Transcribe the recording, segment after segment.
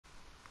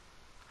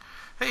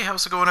Hey,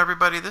 how's it going,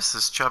 everybody? This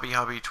is Chubby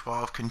Hubby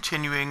 12,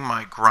 continuing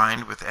my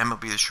grind with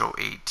MLB The Show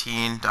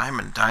 18,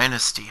 Diamond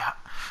Dynasty.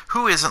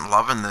 Who isn't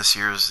loving this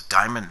year's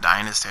Diamond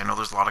Dynasty? I know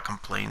there's a lot of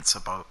complaints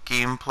about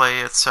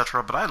gameplay,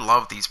 etc., but I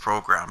love these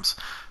programs,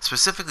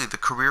 specifically the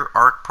career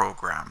arc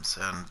programs.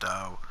 And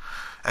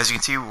as you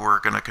can see,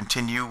 we're going to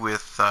continue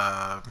with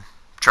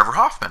Trevor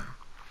Hoffman.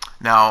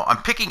 Now,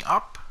 I'm picking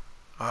up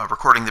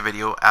recording the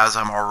video as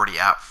I'm already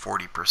at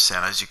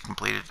 40%. As you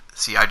completed,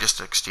 see, I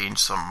just exchanged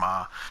some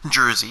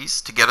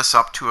jerseys to get us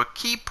up to a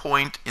key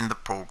point in the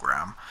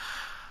program.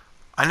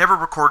 I never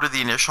recorded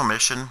the initial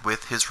mission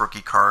with his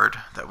rookie card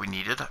that we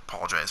needed. I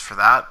apologize for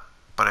that,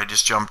 but I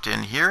just jumped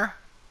in here,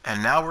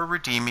 and now we're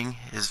redeeming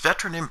his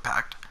Veteran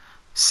Impact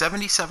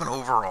 77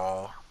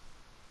 overall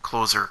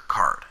closer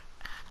card.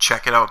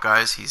 Check it out,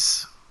 guys.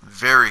 He's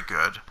very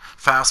good.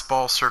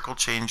 Fastball, circle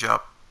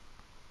changeup,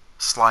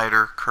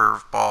 slider,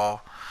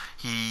 curveball.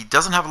 He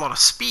doesn't have a lot of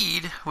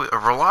speed or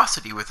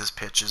velocity with his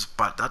pitches,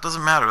 but that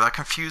doesn't matter. That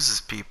confuses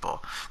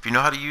people. If you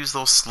know how to use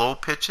those slow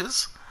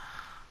pitches,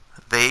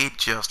 they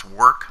just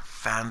work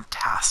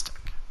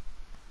fantastic.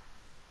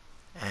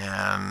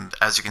 And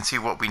as you can see,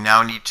 what we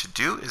now need to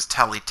do is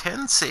tally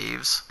 10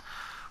 saves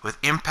with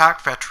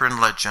Impact Veteran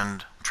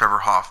Legend Trevor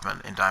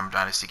Hoffman in Diamond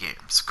Dynasty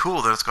games.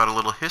 Cool that it's got a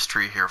little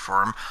history here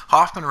for him.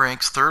 Hoffman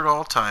ranks third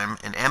all-time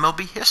in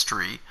MLB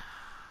history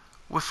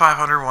with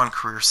 501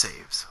 career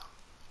saves.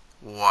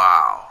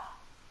 Wow.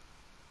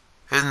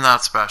 Isn't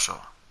that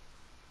special?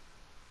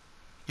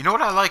 You know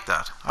what? I like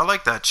that. I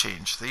like that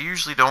change. They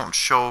usually don't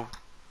show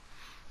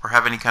or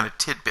have any kind of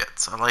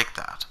tidbits. I like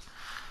that.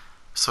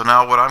 So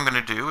now what I'm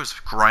going to do is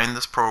grind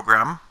this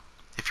program.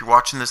 If you're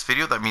watching this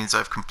video, that means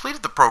I've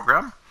completed the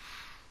program.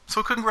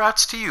 So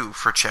congrats to you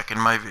for checking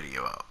my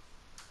video out.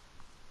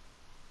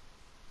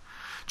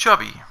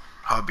 Chubby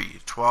Hubby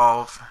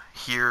 12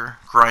 here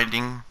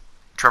grinding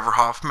Trevor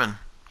Hoffman.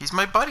 He's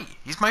my buddy.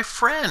 He's my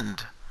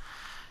friend.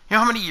 You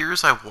know how many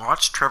years I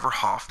watched Trevor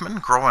Hoffman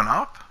growing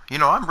up? You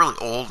know, I'm really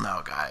old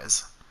now,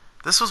 guys.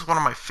 This was one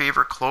of my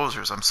favorite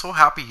closers. I'm so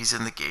happy he's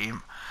in the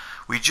game.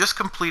 We just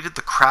completed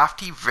the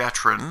Crafty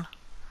Veteran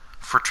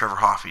for Trevor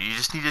Hoffman. You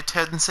just needed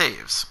 10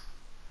 saves.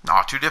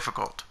 Not too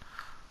difficult.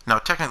 Now,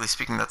 technically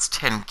speaking, that's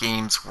 10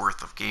 games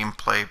worth of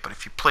gameplay, but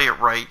if you play it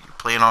right, you're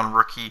playing on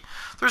rookie,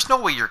 there's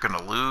no way you're going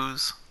to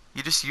lose.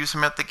 You just use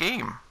him at the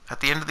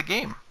end of the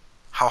game.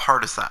 How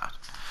hard is that?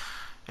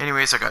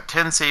 Anyways, I got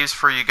 10 saves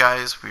for you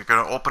guys. We're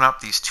going to open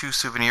up these 2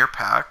 souvenir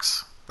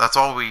packs. That's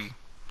all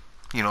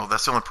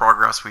that's the only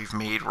progress we've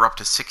made. We're up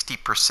to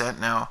 60%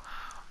 now.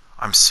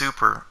 I'm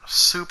super,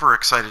 super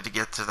excited to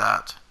get to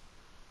that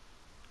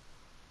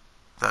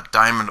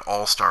Diamond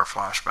All-Star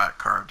flashback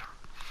card.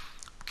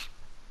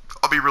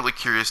 I'll be really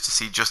curious to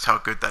see just how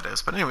good that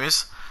is. But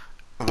anyways,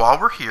 while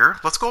we're here,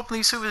 let's go open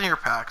these souvenir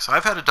packs.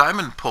 I've had a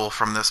diamond pull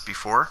from this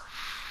before.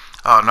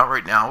 Not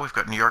right now. We've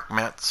got New York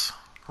Mets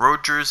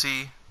road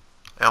jersey,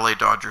 LA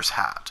Dodgers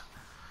hat.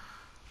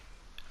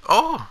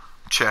 Oh,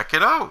 check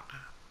it out.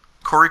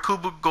 Corey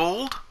Kluber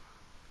gold,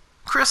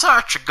 Chris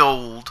Archer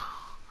gold.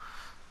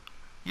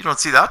 You don't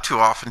see that too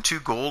often, 2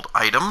 gold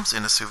items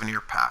in a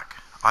souvenir pack.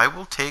 I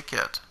will take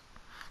it.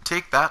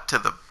 Take that to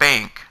the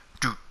bank.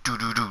 Doot, doot,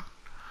 doot, doot.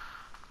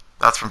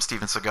 That's from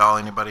Steven Seagal.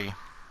 Anybody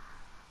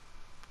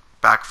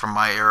back from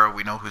my era,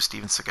 we know who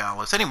Steven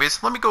Seagal is.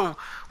 Anyways, let me go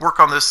work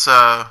on this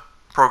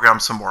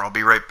program some more. I'll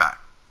be right back.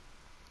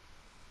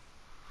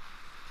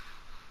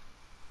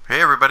 Hey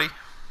everybody,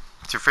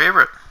 it's your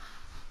favorite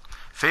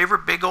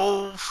big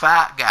old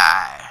fat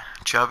guy,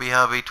 Chubby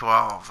Hubby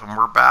 12, and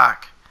we're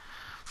back.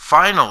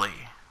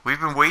 Finally,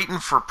 we've been waiting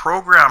for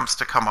programs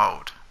to come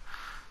out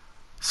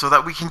so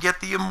that we can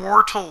get the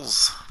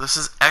Immortals. This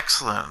is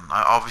excellent.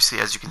 Obviously,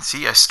 as you can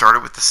see, I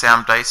started with the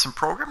Sam Dyson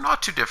program,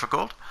 not too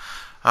difficult.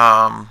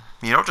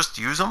 Just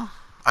use them.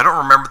 I don't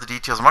remember the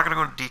details. I'm not going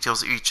to go into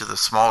details of each of the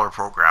smaller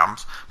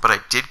programs, but I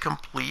did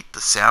complete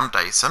the Sam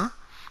Dyson.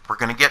 We're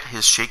going to get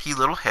his shaky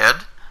little head.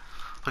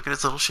 Look at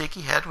his little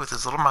shaky head with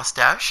his little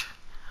mustache.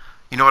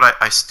 You know what?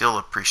 I still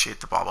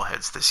appreciate the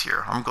bobbleheads this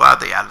year. I'm glad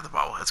they added the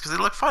bobbleheads because they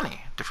look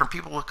funny. Different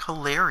people look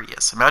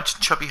hilarious. Imagine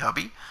Chubby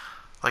Hubby,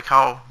 like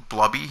how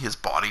blubby his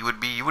body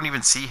would be. You wouldn't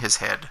even see his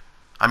head.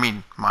 I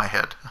mean, my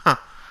head.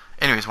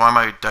 Anyways, why am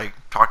I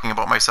talking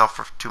about myself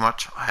for too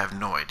much? I have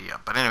no idea.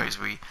 But anyways,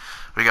 we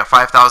got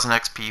 5,000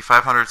 XP,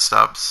 500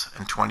 stubs,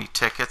 and 20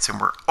 tickets, and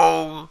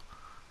we're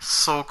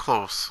so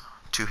close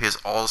to his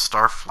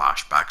All-Star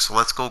flashback. So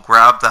let's go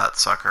grab that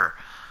sucker.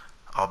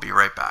 I'll be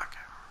right back.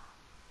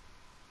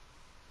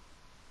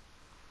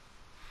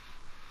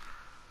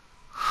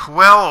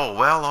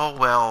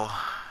 Well.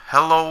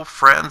 Hello,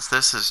 friends.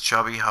 This is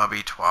Chubby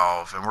Hubby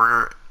 12, and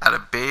we're at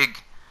a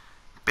big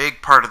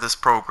part of this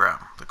program,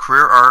 the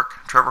Career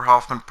Arc Trevor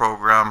Hoffman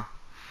program.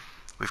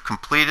 We've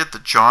completed the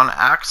John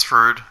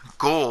Axford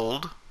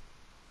Gold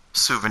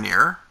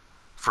souvenir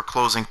for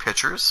closing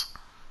pitchers.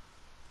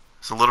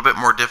 It's a little bit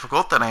more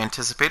difficult than I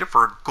anticipated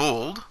for a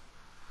gold.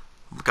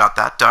 We got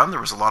that done. There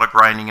was a lot of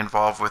grinding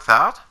involved with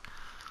that.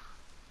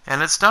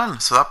 And it's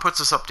done. So that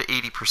puts us up to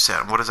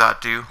 80%. What does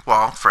that do?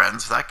 Well,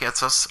 friends, that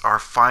gets us our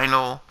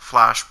final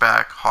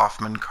flashback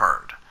Hoffman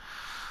card.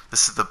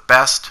 This is the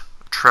best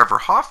Trevor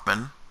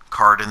Hoffman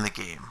card in the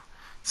game.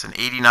 It's an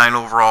 89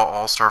 overall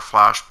All-Star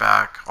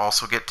flashback.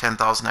 Also get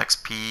 10,000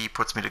 XP.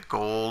 Puts me to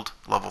gold,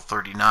 level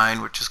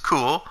 39, which is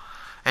cool.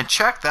 And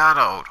check that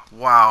out.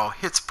 Wow,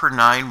 hits per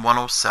 9,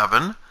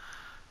 107.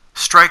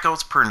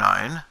 Strikeouts per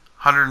 9,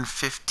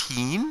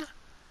 115.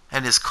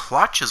 And his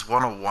clutch is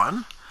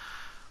 101.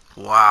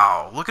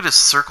 Wow, look at his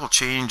circle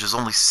change is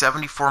only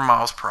 74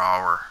 miles per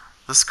hour.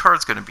 This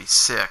card's going to be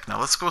sick. Now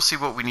let's go see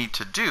what we need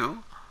to do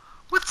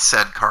with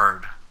said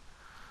card.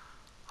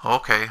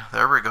 Okay,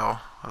 there we go.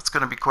 That's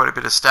going to be quite a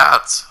bit of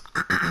stats.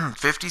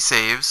 50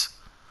 saves,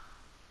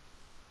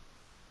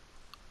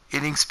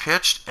 innings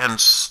pitched, and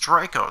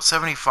strikeout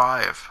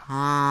 75.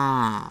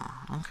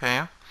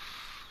 Okay.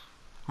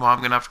 Well, I'm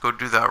going to have to go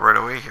do that right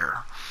away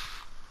here.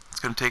 It's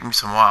going to take me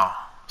some while.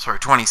 Sorry,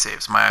 20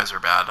 saves. My eyes are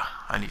bad.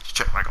 I need to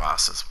check my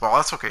glasses. Well,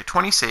 that's okay.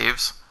 20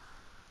 saves.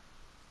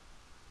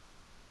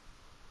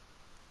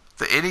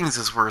 The innings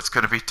is where it's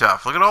going to be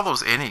tough. Look at all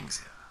those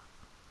innings.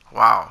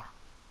 Wow.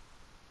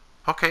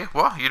 Okay,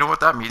 well, you know what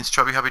that means.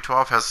 Chubby Hubby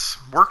 12 has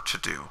work to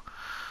do.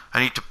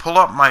 I need to pull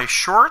up my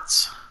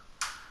shorts.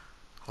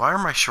 Why are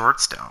my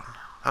shorts down?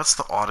 That's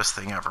the oddest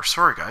thing ever.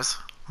 Sorry, guys.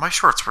 My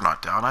shorts were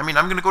not down. I mean,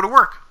 I'm going to go to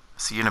work.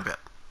 See you in a bit.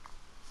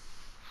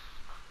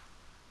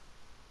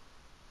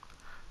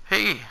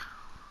 Hey,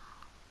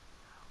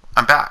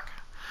 I'm back.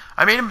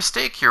 I made a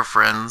mistake here,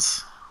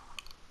 friends.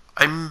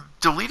 I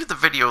deleted the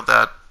video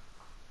that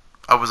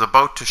I was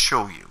about to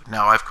show you.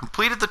 Now, I've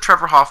completed the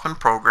Trevor Hoffman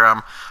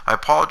program. I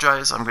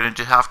apologize. I'm going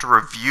to have to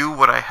review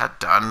what I had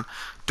done.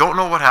 Don't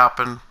know what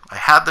happened. I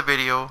had the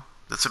video.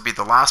 This would be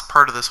the last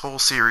part of this whole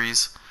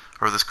series,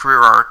 or this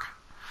career arc.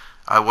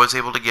 I was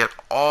able to get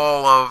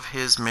all of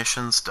his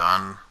missions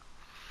done.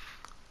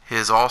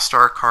 His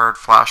All-Star card,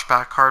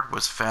 flashback card,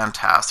 was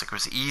fantastic. It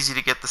was easy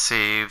to get the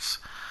saves.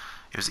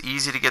 It was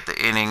easy to get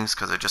the innings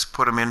because I just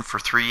put him in for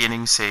 3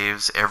 inning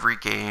saves every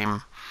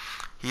game.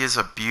 He is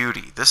a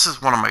beauty. This is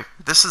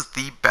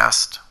the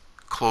best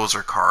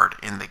closer card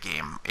in the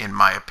game, in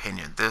my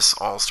opinion. This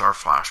All-Star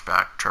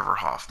flashback, Trevor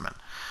Hoffman.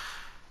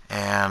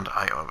 And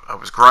I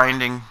was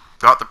grinding,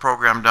 got the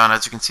program done.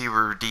 As you can see, we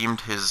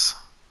redeemed his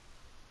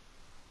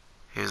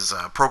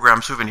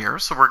program souvenir.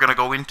 So we're going to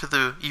go into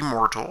the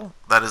Immortal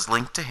that is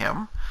linked to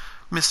him,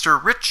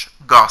 Mr. Rich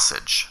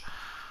Gossage.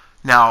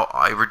 Now,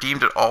 I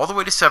redeemed it all the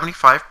way to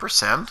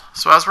 75%.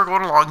 So as we're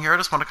going along here, I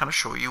just want to kind of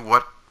show you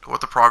what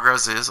the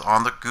progress is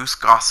on the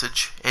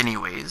Gossage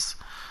anyways.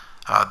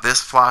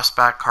 This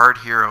flashback card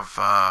here of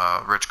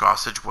Rich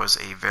Gossage was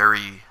a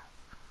very,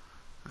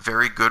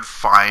 very good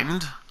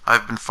find.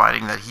 I've been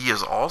finding that he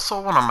is also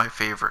one of my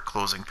favorite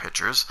closing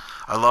pitchers.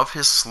 I love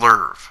his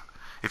slurve.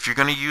 If you're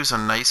going to use a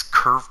nice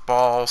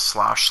curveball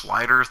 /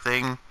 slider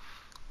thing,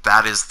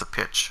 that is the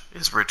pitch,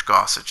 is Rich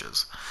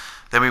Gossage's.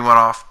 Then we went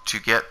off to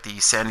get the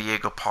San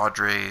Diego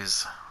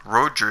Padres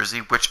road jersey,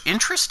 which,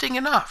 interesting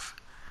enough,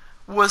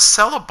 was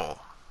sellable.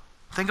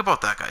 Think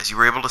about that, guys. You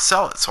were able to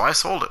sell it, so I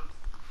sold it.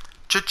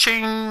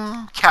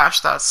 Cha-ching!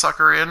 Cashed that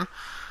sucker in.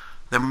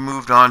 Then we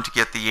moved on to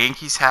get the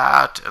Yankees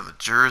hat and the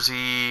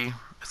jersey,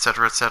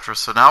 etc., etc.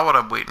 So now what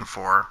I'm waiting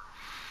for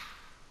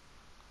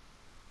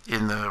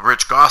in the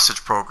Rich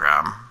Gossage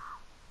program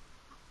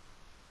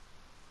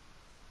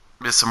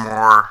is some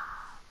more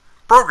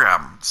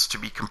programs to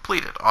be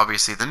completed.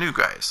 Obviously the new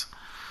guys,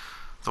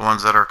 the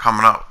ones that are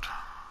coming out.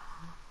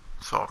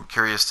 So I'm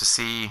curious to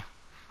see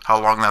how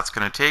long that's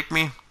going to take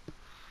me,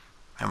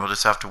 and we'll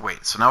just have to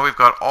wait. So now we've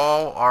got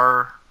all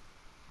our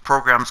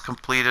programs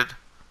completed.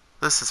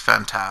 This is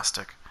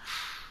fantastic.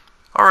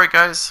 Alright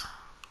guys,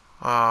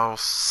 I'll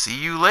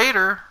see you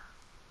later.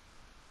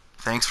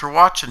 Thanks for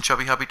watching.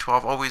 Chubby Hubby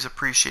 12 always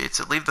appreciates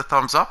it. Leave the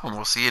thumbs up and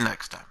we'll see you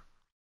next time.